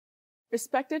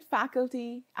Respected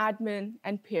faculty, admin,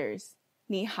 and peers,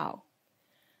 ni hao.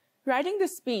 Writing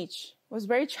this speech was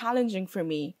very challenging for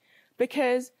me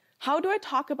because how do I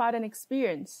talk about an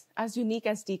experience as unique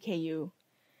as DKU?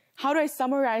 How do I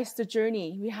summarize the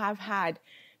journey we have had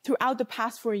throughout the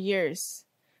past 4 years?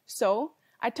 So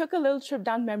I took a little trip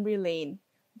down memory lane,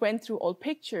 went through old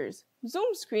pictures,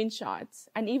 Zoom screenshots,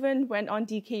 and even went on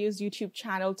DKU's YouTube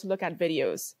channel to look at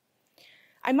videos.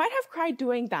 I might have cried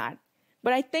doing that,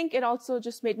 but I think it also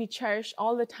just made me cherish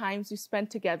all the times we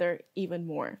spent together even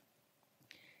more.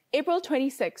 April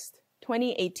 26th,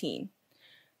 2018.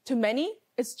 To many,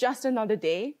 it's just another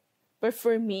day, but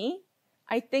for me,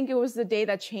 I think it was the day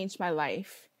that changed my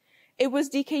life. It was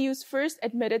DKU's first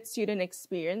admitted student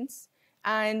experience,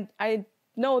 and I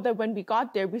know that when we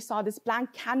got there, we saw this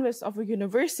blank canvas of a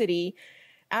university,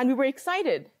 and we were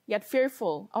excited, yet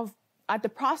fearful at the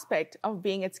prospect of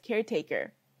being its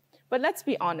caretaker. But let's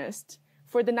be honest,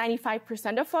 for the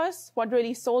 95% of us, what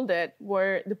really sold it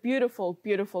were the beautiful,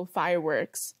 beautiful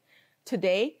fireworks.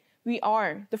 Today, we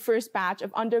are the first batch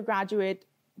of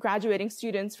graduating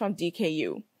students from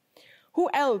DKU. Who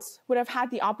else would have had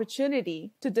the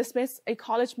opportunity to dismiss a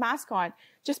college mascot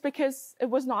just because it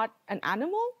was not an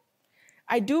animal?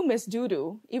 I do miss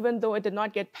Dudu, even though it did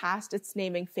not get past its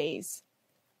naming phase.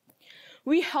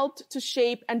 We helped to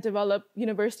shape and develop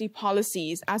university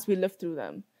policies as we lived through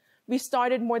them. We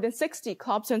started more than 60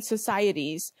 clubs and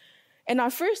societies. In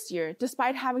our first year,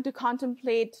 despite having to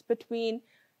contemplate between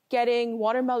getting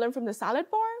watermelon from the salad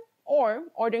bar or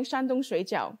ordering Shandong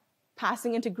Shuijiao,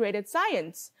 passing integrated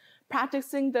science,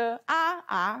 practicing the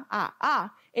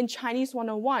in Chinese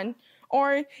 101,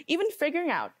 or even figuring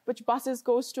out which buses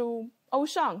goes to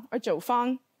Oshang or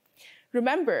Zhoufang.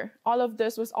 Remember, all of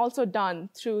this was also done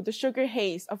through the sugar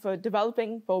haze of a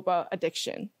developing boba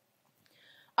addiction.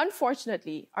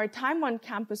 Unfortunately, our time on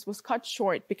campus was cut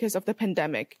short because of the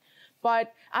pandemic,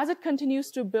 but as it continues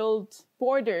to build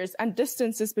borders and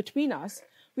distances between us,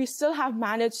 we still have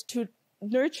managed to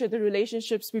nurture the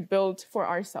relationships we built for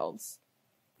ourselves.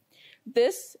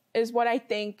 This is what I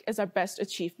think is our best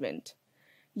achievement.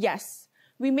 Yes,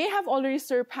 we may have already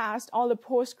surpassed all the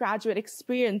postgraduate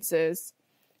experiences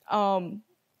and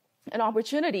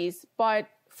opportunities, but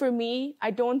for me,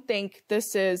 I don't think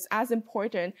this is as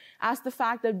important as the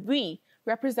fact that we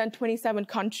represent 27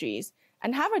 countries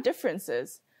and have our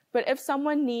differences. But if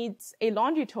someone needs a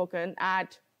laundry token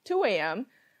at 2 a.m.,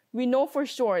 we know for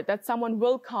sure that someone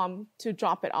will come to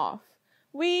drop it off.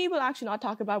 We will actually not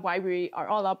talk about why we are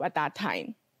all up at that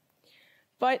time.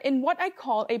 But in what I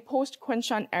call a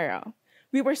post-Kunshan era,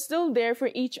 we were still there for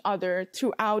each other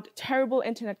throughout terrible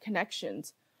internet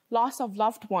connections, loss of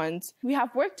loved ones. We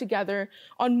have worked together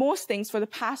on most things for the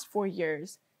past 4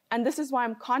 years. And this is why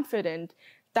I'm confident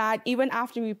that even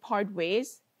after we part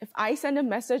ways, if I send a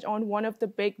message on one of the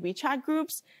big WeChat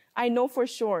groups, I know for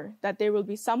sure that there will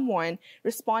be someone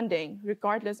responding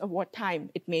regardless of what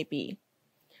time it may be.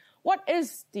 What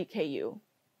is DKU?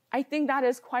 I think that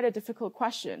is quite a difficult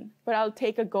question, but I'll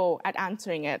take a go at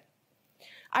answering it.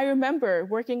 I remember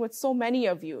working with so many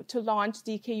of you to launch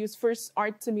DKU's first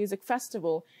Arts and Music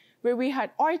Festival, where we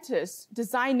had artists,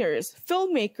 designers,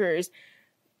 filmmakers,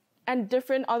 and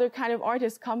different other kind of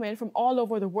artists come in from all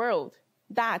over the world.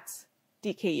 That's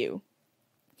DKU.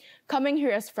 Coming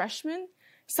here as freshmen,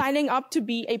 signing up to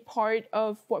be a part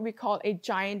of what we call a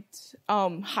giant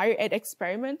higher ed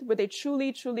experiment with a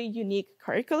truly, truly unique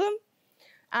curriculum,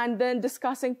 and then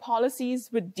discussing policies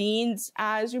with deans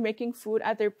as you're making food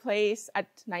at their place at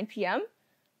 9 p.m.,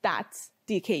 that's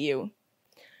DKU.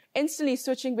 Instantly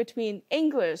switching between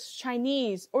English,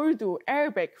 Chinese, Urdu,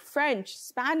 Arabic, French,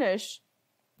 Spanish,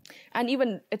 and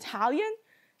even Italian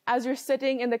as you're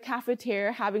sitting in the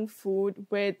cafeteria having food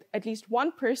with at least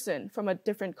one person from a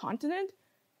different continent,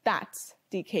 that's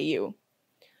DKU.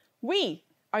 We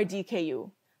are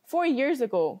DKU. 4 years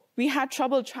ago, we had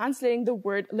trouble translating the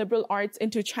word liberal arts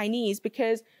into Chinese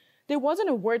because there wasn't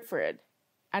a word for it.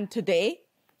 And today,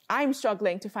 I'm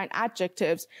struggling to find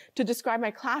adjectives to describe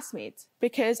my classmates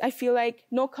because I feel like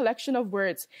no collection of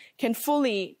words can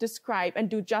fully describe and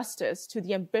do justice to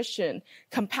the ambition,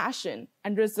 compassion,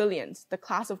 and resilience the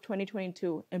class of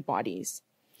 2022 embodies.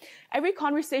 Every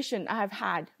conversation I have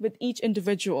had with each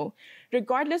individual,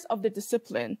 regardless of the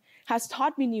discipline, has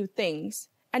taught me new things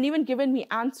and even given me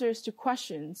answers to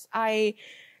questions I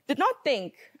did not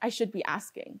think I should be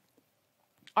asking.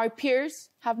 Our peers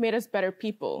have made us better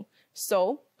people,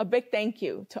 so a big thank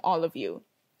you to all of you.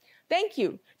 Thank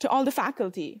you to all the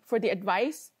faculty for the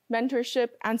advice, mentorship,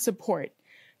 and support.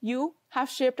 You have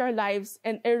shaped our lives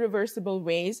in irreversible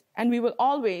ways, and we will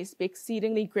always be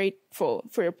exceedingly grateful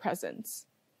for your presence.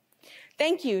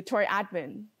 Thank you to our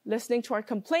admin, listening to our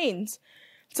complaints,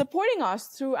 supporting us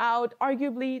throughout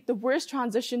arguably the worst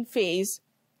transition phase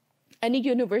any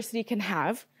university can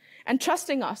have, and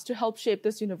trusting us to help shape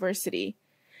this university.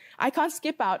 I can't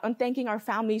skip out on thanking our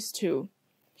families too.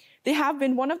 They have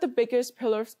been one of the biggest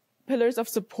pillars of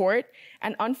support,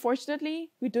 and unfortunately,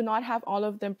 we do not have all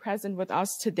of them present with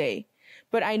us today.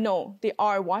 But I know they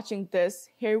are watching this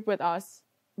here with us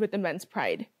with immense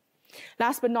pride.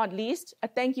 Last but not least, a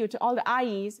thank you to all the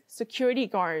IEs, security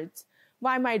guards,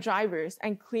 YMI drivers,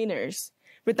 and cleaners.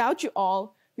 Without you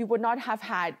all, we would not have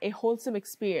had a wholesome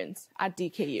experience at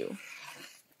DKU.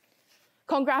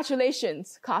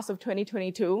 Congratulations, class of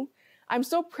 2022. I'm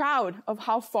so proud of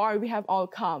how far we have all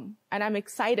come, and I'm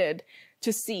excited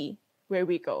to see where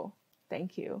we go.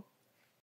 Thank you.